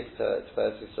from the Sefer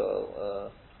Tiferes Yisrael.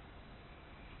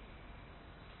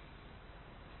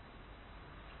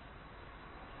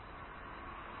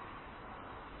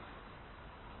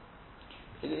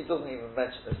 He doesn't even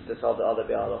mention this other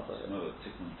Biur Halacha. It's another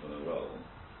tikkun for the roll,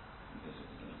 because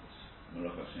it's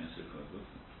Merach Hashem Sukkot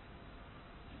Gufin.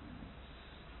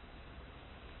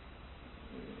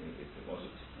 If it was a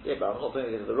tikkun. Yeah, but I'm not doing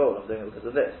it because of the roll, I'm doing it because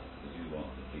of this. Because you want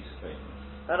the piece of paper.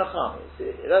 And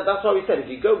that's why we said if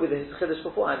you go with his chiddush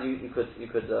beforehand, you could I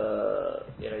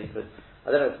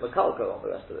don't know if Makalko on the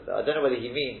rest of it. I don't know whether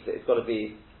he means that it's got to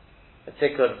be a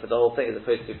tikkun for the whole thing as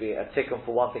opposed to be a tikkun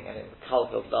for one thing and a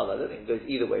Makalko for the other. I don't think it goes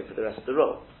either way for the rest of the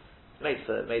roll. It's made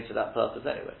for that purpose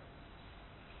anyway.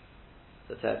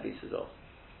 To tear pieces off.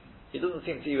 He doesn't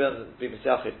seem to even be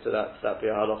misyachid to that Biur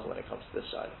Halacha when it comes to this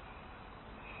shaila.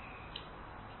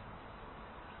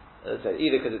 As I said,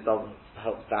 either because it doesn't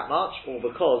help that much, or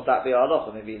because that Biur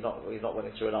Halacha, maybe he's not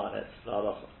willing to rely on it. Biur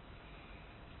Halacha.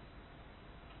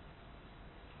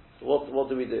 So what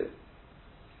do we do?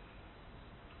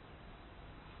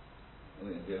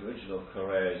 The original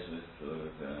Koreas with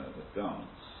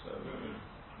garments, so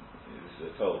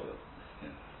it's a Tolda.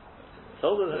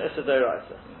 Tolda is an Issa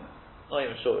D'Oraisa. Not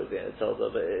even sure it would be a Tolda,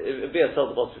 but it would be a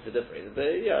Tolda possibly for different reasons.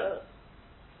 But yeah.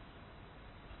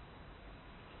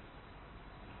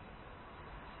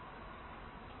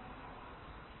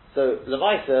 So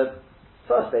Lamaisa,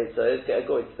 first aid so is get a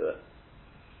goy to do it.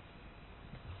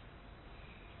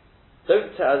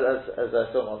 Don't tell, as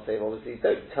someone say, obviously,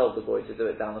 don't tell the boy to do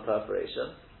it down the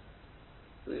perforation.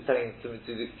 You're telling him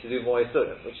to do more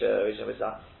yisurim, which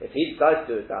if he decides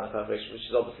to do it down the perforation, which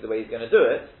is obviously the way he's going to do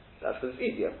it, that's because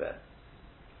it's easier for him.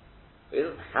 But he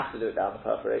doesn't have to do it down the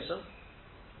perforation.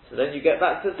 So then you get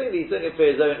back to the thing that he's doing it for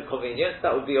his own convenience.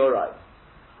 That would be all right.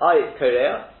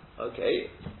 Korea, okay.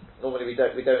 Normally we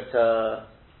don't tell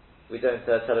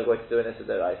a boy to do an issa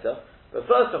d'oraisa. But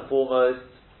first and foremost,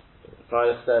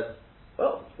 Freilich said,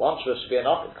 well, one shvuah should be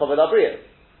enough, it's covered abriyah.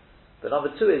 But number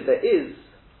two is there is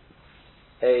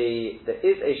a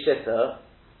shitta,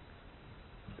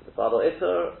 the Badal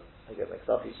Itter, I get mixed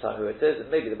up each time who it is,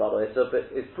 and maybe the Badal Itter, but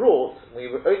it's brought, we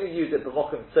only use it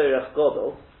b'mokum tzorech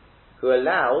godol, who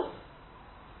allows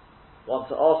one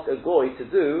to ask a goy to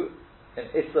do an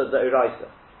issa d'oraisa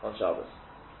on Shabbos.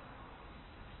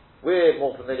 We're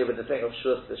more familiar with the thing of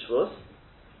shvus to shvus.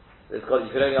 You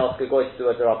can only ask a goy to do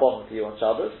a derabon for you on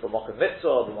Shabbos, for Mokum Mitzvah,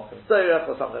 or for Mokum Tzorech,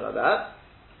 or something like that.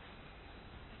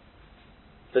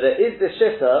 But there is the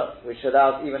shitta, which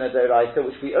allows even a Doraita,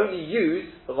 which we only use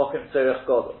for Mokum Tzorech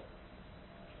Godel.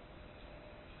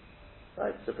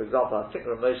 Right? So for example, I think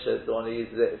Rav Moshe is the one who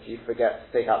uses it if you forget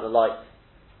to take out the light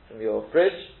from your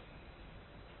fridge.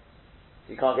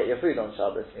 You can't get your food on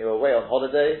Shabbos, and you're away on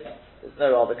holiday, there's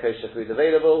no other kosher food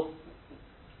available.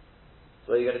 So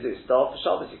what are you going to do? Starve for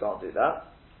Shabbos? You can't do that.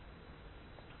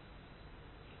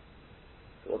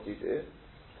 So what do?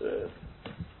 So,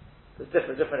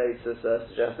 there's different aids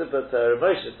suggested, but Rav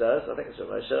Moshe says, I think it's Rav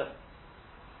Moshe,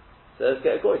 says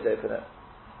get a goy to open it.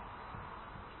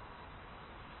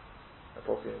 And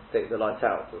possibly take the light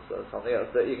out or something else,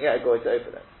 but you can get a goy to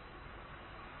open it.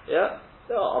 Yeah?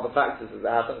 There are other factors as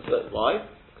that happens, but why?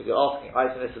 Because you're asking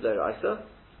Isa Nissa Doraisa.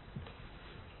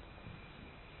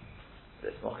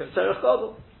 It's Mokum Tzorech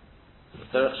Godel.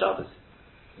 Tzorech Shabbos.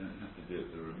 You don't have to do it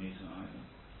with Remiza either.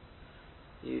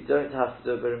 You don't have to do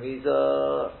it with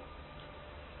Remiza.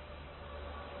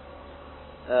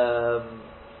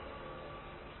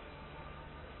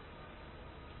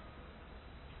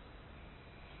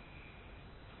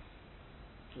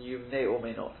 You may or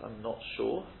may not, I'm not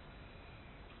sure.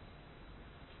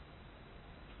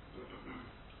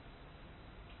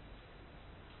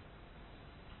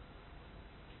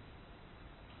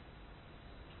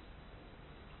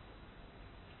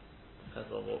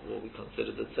 Depends on what we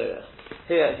consider the tzorech.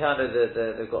 Here, I know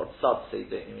they've got a sub, so you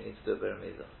don't even need to do a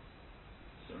beremiza.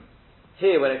 Sorry?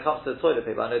 Here, when it comes to the toilet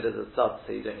paper, I know there's a sub,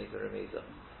 so you don't need a beremiza.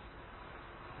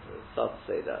 There's a sub to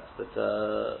say that, but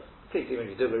particularly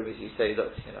when you do a beremiza, you say,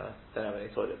 look, don't have any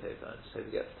toilet paper, and just hope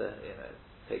he gets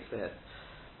takes the hit.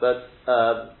 But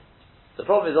the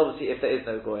problem is obviously if there is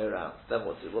no goy around, then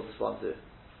what does one do?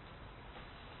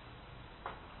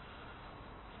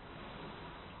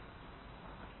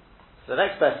 The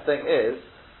next best thing is.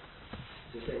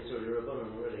 You're saying it's already Rabbanon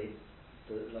already,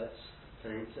 the lights,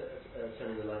 turning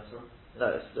the lights on?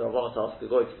 No, it's the Rabbanon to ask the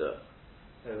goy to do it.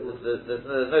 There's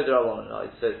no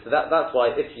Rabbanon. So that's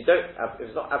why if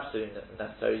it's not absolutely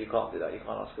necessary, you can't do that. You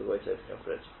can't ask the goy to open your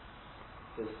fridge.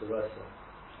 It's the Raisa.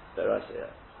 The Raisa,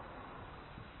 yeah.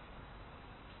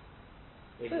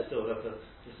 You can still have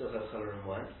colour and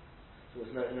wine. So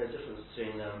there's no difference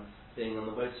between being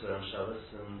on the motorway on Shabbos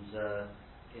and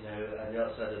and the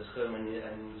outside of Tchum and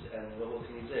what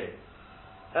can you do?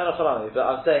 But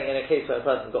I'm saying in a case where a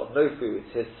person's got no food,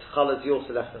 his challah is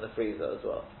also left in the freezer as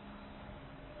well.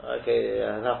 Okay,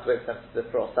 I have to make sense of the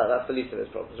frost. That's the least of his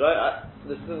problems, right?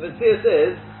 The serious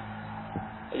is,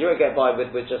 you won't get by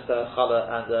with just a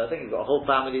challah, and I think he's got a whole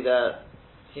family there.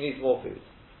 He needs more food.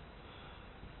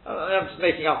 I'm just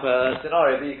making up a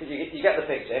scenario, but you get the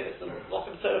picture. If it's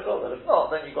Mokum Tzorech Godel, if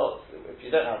not, then if you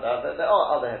don't have that, there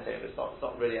are other heterim. It's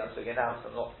not really absolutely announced.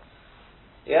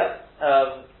 Yeah.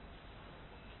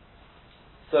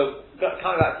 So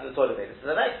coming back to the toilet paper.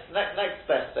 So the next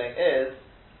best thing is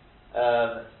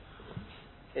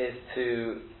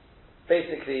to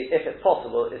basically, if it's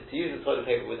possible, is to use the toilet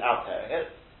paper without tearing it,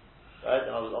 right?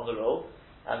 And I was on the roll,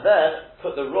 and then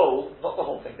put the roll, not the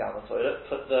whole thing down the toilet,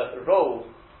 put the roll.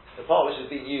 The part which has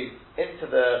been used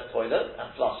into the toilet and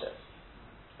flush it.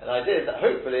 And the idea is that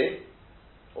hopefully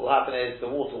what will happen is the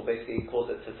water will basically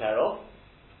cause it to tear off.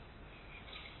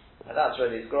 And that's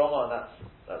really his groma, and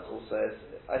that's also,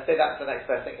 I say that's the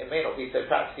next best thing. It may not be so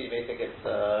practical, you may think it's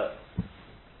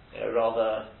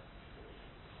rather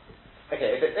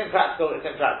okay, if it's impractical, it's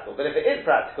impractical. But if it is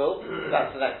practical,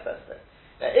 that's the next best thing.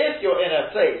 Now if you're in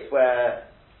a place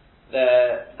where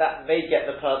that may get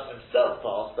the person himself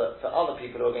past, but for other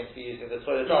people who are going to be using the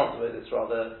toilet afterwards, it's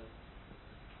rather,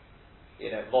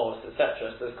 modest,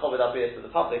 etc. So there's COVID obvious to the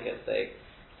public at stake.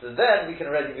 So then we can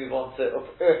already move on to,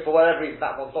 if for whatever reason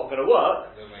that one's not going to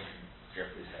work,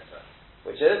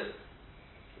 which is,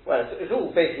 well, it's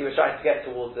all basically we're trying to get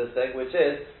towards this thing, which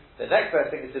is, the next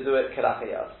best thing is to do it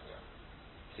kerachiyas.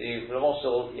 So you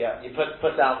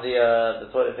put down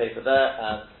the toilet paper there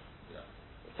and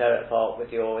tear it apart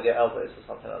with your elbows or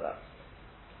something like that.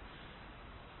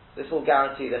 This will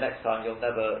guarantee the next time you'll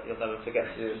never forget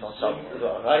to do this on Shabbos as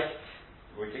well, right?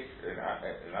 In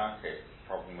our case, the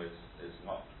problem is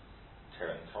not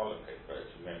tearing toilet paper.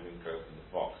 It's remembering to open the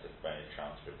box if by any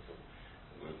chance we've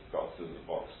got through the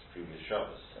box previous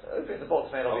Shabbos. Opening the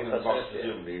box may not be such an issue.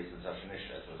 Presumably isn't such an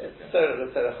issue. It's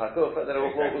so but then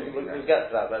we'll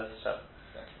get to that. But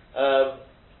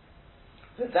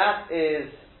that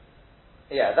is.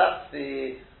 Yeah, that's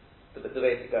the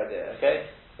basic idea, okay?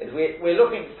 Is we're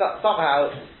looking somehow,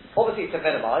 obviously to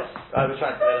minimise, right? We're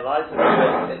trying to minimise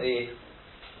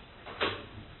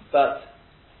but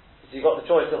So you've got the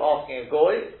choice of asking a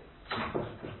goy.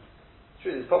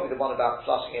 True, there's probably the one about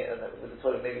flushing it and with the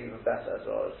toilet maybe even better as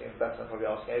well. It's even better than probably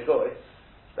asking a goy.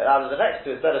 But out of the next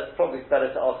two, it's probably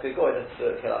better to ask a goy than to do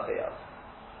a kilat chiyas.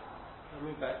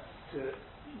 Coming back to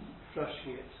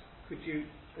flushing it, could you,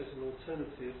 as an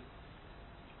alternative,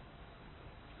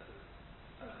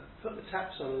 put the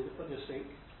taps on your sink,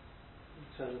 and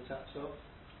turn the taps off,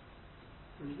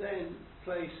 and then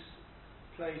place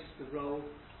the roll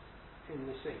in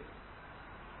the sink.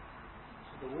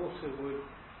 So the water would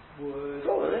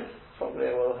Probably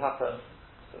it will happen.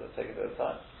 So it'll take a bit of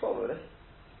time.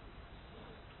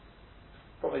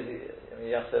 Probably,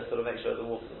 you have to sort of make sure the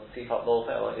water doesn't seep up the whole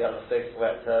thing, or you have a soaking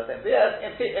wet thing. But yeah,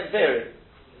 in theory,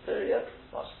 yeah,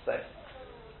 much the same.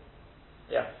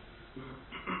 Yeah.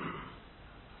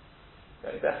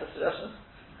 Got any better suggestions?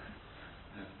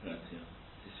 Plenty of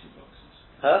tissue boxes.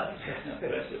 Huh?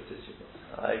 Plenty of tissue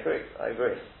boxes. I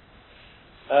agree.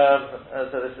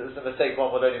 So this is a mistake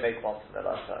one would only make once in their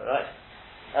lifetime, right?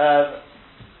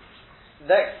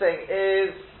 Next thing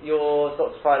is your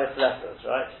Dr. Frida's letters,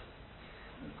 right?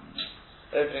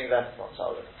 Opening letters on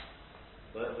childhood.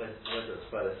 Where Dr.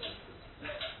 Frida's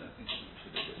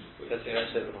Because you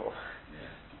mentioned it before. Yeah.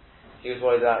 He was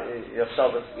worried that your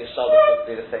Shabbos would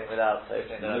be the same without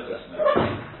opening the letters.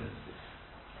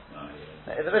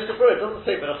 In the Mishnah Berurah, it doesn't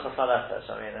say Menuchas HaNefesh.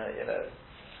 I mean,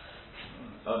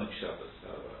 Owning Shabbos,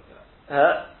 how about that?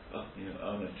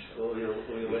 Owning Shabbos. All your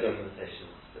wedding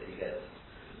invitations that you get.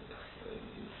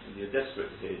 You're desperate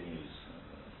to hear news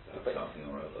about something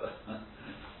or other.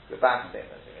 Your bank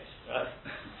statement, right?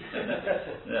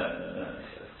 No.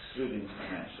 Excluding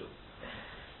financial.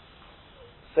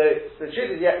 So the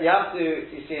truth is, you have to.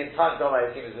 You see, in times gone by,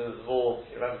 it seems there was more.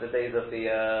 You remember the days of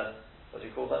the what do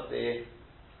you call them? The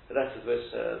letters which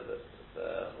what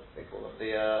do they call them?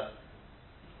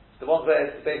 The ones where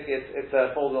it's basically it's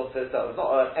folded onto itself. It's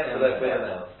not an envelope with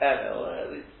airmail.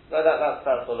 That's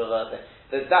that sort of thing.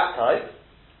 There's that type,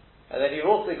 and then you've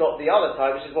also got the other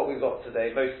type, which is what we've got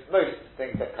today. Most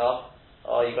things that come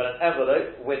are you've got an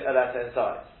envelope with a letter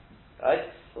inside. Right?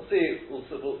 We'll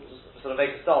sort of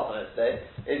make a start on it today.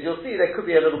 Is you'll see there could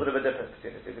be a little bit of a difference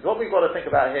between the two. Because what we've got to think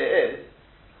about here is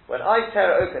when I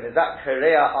tear it open, is that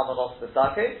Korea Amanos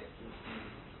Besake?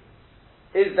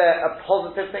 Is there a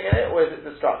positive thing in it, or is it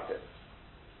destructive?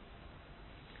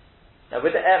 Now,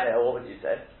 with the email, what would you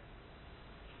say?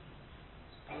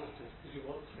 positive, because you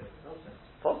want to get the content.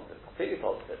 Positive, completely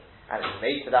positive. And it's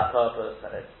made for that purpose,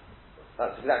 and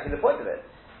that's exactly the point of it.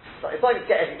 It's not to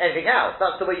get anything out.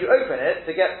 That's the way you open it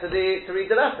to get to read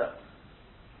the letter.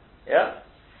 Yeah?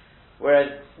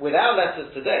 Whereas, with our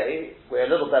letters today, we're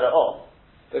a little better off,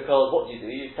 because what do?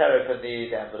 You tear open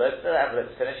the envelope, the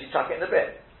envelope's finished, you chuck it in the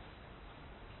bin.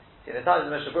 In the times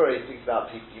of Mishnah Berurah, he speaks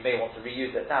about people, you may want to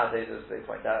reuse it. Nowadays, as they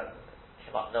point out,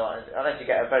 unless you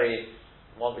get a very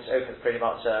one which opens pretty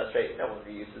much straight, no one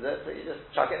reuses it, so you just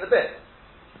chuck it in the bin.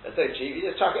 It's so cheap, you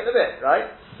just chuck it in the bin, right?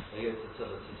 You go to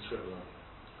tell it to scribble on.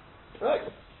 Right.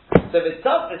 So if it's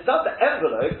done the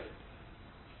envelope,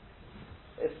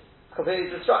 it's completely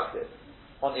destructive.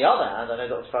 On the other hand, I know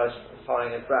Dr. Farish is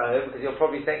firing his brow here, because you're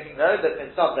probably thinking, though, that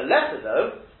it's not the letter,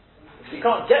 though, you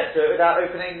can't get to it without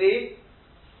opening the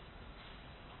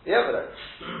envelope.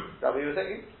 Is that what you were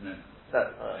thinking? No.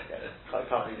 Oh, okay. I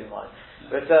can't read your mind.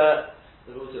 But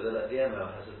also the email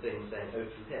has a thing saying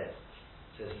open here.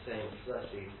 So it's saying,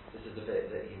 actually, this is the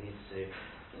bit that you need to...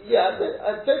 yeah,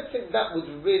 I don't think that would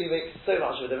really make so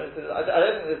much of a difference. I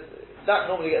don't think that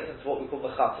normally gets into what we call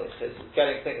mechatich. It's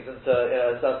getting things into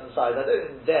a certain size. I don't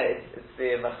think there it's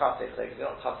the mechatich thing, because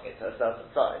you're not cutting it to a certain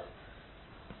size.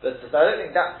 But I don't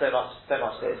think that's so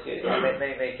much the issue. It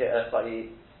may make it a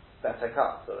slightly better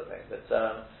cut sort of thing. But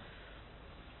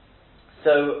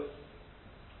so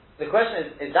the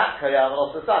question is that Korea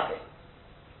Manos Sasaki?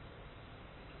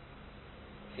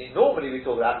 See, normally we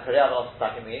talk about Korea Manos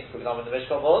Sasaki means, for example, in the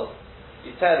Mishkan was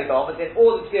you tear the garment in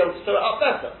order to be able to throw it up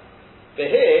better.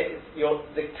 But here you're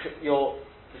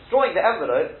destroying the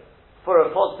envelope for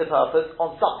a positive purpose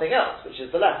on something else, which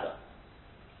is the letter.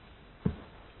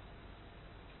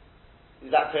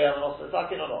 Is that Korea Manos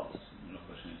Sasaki or not?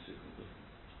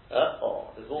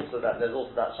 There's also that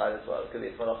side as well. It could be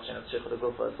it's Malachshin and Shichud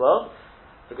Gufa as well.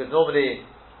 Because normally,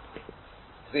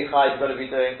 to be Chayiv, you've got to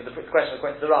be doing, but the question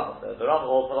according to the Rambam. The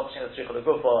Rambam holds Malachshin and Shichud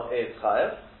Gufa is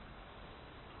Chayiv.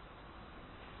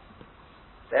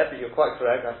 Therefore, you're quite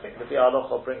correct. I think the Bi'ar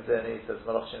Locha brings in, he says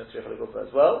Malachshin and Shichud Gufa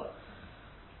as well.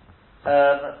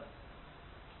 I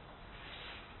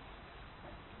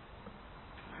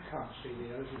can't see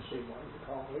the urgency why you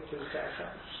can't wait till it's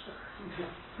out.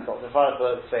 Dr. Farad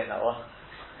will explain that one.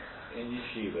 in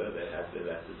yeshiva they had the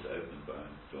letters opened by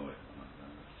Goy on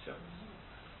Shabbos.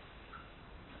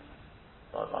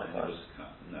 Not like And it that. was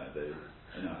no, it was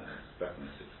back in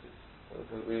the 60s.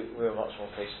 We were much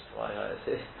more patient for my eyes.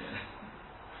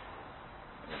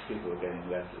 People were getting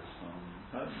letters from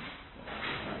home.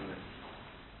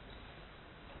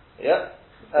 Yeah.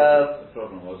 The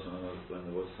problem was when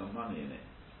there was some money in it.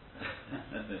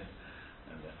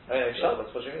 Shabbos,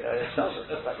 what do you mean? Shabbos.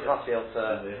 Like you must be able to.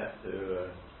 And they had to.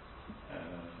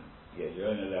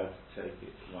 You're only allowed to take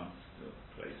it once to a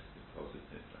place, deposit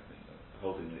it. I think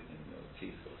holding it in your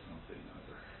teeth or something.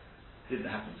 Didn't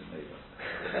happen to me.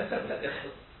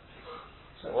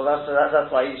 Well, that's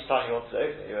why each time you want to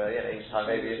open it, each time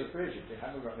maybe. It's a bridge. If you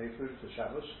haven't got any food for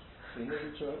Shabbos, you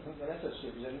need to open the letter, see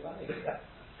if there's any money.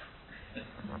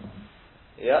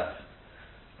 Yeah.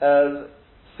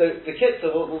 So the kids,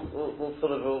 we'll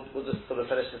just sort of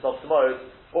finish this off tomorrow.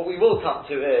 What we will come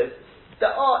to is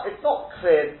it's not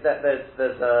clear that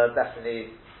there's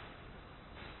definitely.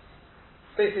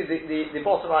 Basically, the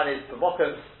bottom line is the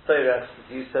Mokum Soref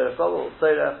to use Soref Godel,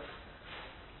 Soref.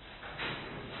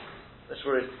 The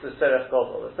Soref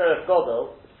Godel. The Soref Godel,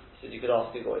 so you could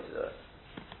ask Goy to do it.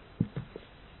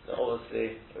 So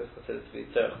obviously, it was considered to be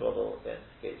Soref Godel in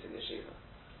Gates of Yeshiva.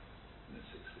 In the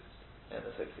 60s. In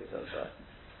the 60s, that's right.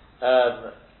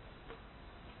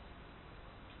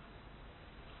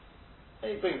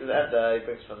 And he brings it he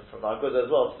brings from our good as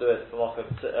well to do it from Mokum,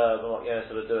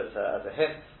 sort of do it as a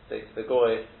hint. Say to the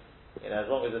Goy,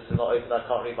 as long as this is not open, I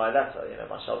can't read my letter.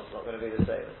 My Shabbos is not going to be the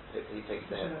same. He takes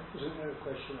the hint. Isn't there a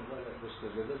question of whether it was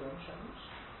delivered on Shabbos?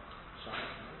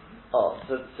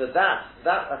 So that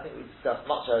I think we discussed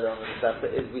much earlier on in the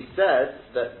December is we said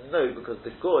that no, because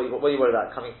the Goy, what are you worried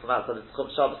about coming from outside of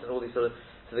Tchum Shabbos and all these sort of.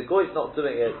 So the Goy's not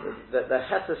doing it. The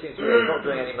Heta seems to be not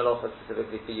doing any malacha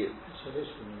specifically for you.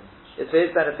 It's for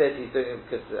his benefit. He's doing it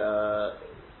because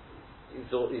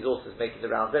he's also making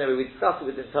the rounds. Anyway, we discussed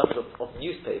it in terms of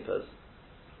newspapers.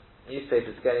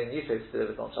 Getting newspapers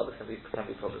delivered on Shabbos can be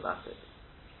problematic.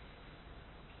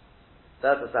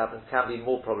 That just happens, can be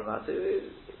more problematic.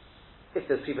 If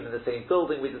there's people in the same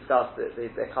building, we discussed it,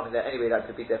 they're coming there anyway, that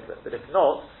could be different. But if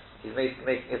not, he's making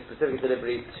a specific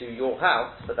delivery to your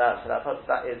house for that purpose.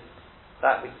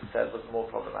 That we said was more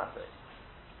problematic.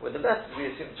 With the letters, we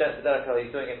assume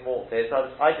he's doing it more for his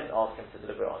Shabbos. I didn't ask him to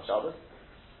deliver it on Shabbos.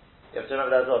 You have to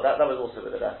remember that as well. That was also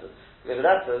with the letters. With the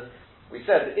letters, we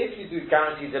said that if you do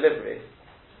guaranteed delivery,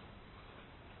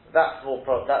 that's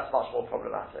much more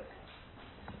problematic.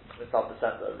 Mitzvah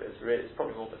December it's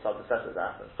probably more Mitzvah December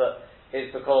that happens, but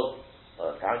it's because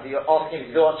guarantee you're asking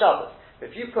him to do it on Shabbos.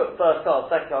 If you put first class,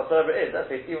 second class, whatever it is, let's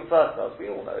say even first class, we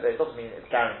all know that it doesn't mean it's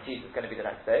guaranteed it's going to be the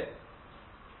next day.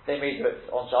 They may do it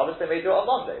on Shabbos, they may do it on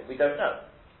Monday, we don't know.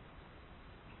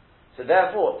 So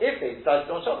therefore, if they decide to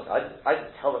do it on Shabbos, I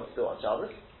didn't tell them to do it on Shabbos.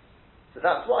 So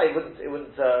that's why it wouldn't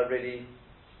really.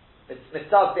 It's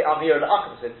mitzvah the Amir and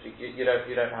Akum, so to speak. You don't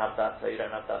have that. You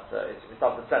don't have that. It's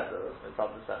mitzvah the center.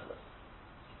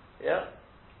 Yeah.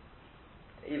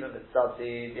 Even mitzvah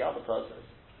the other person.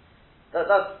 That's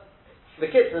the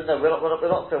kids. No, we're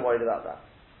not so worried about that.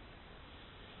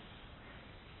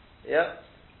 Yeah.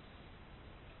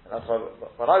 And that's why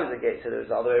when I was a gate, it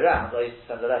was the other way around. I used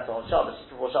to send a letter on Shabbos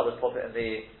just before Shabbos, pop it in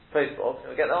the post box,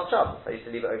 and we get that on Shabbos. I used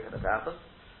to leave it open as it happened.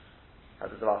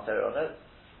 Had the last on it.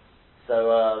 So,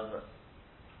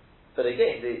 but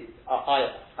again, am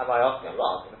I asking? I'm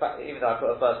not asking. In fact, even though I put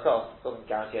a first class, it doesn't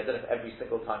guarantee I did it every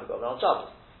single time we got there on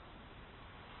Shabbos.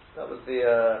 That was the.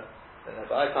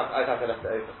 But I left it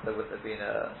open, so there wouldn't have been.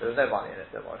 There was no money in it.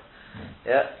 Don't worry.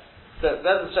 Yeah. So,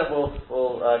 Bez Hashem, we'll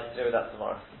continue with that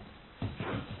tomorrow.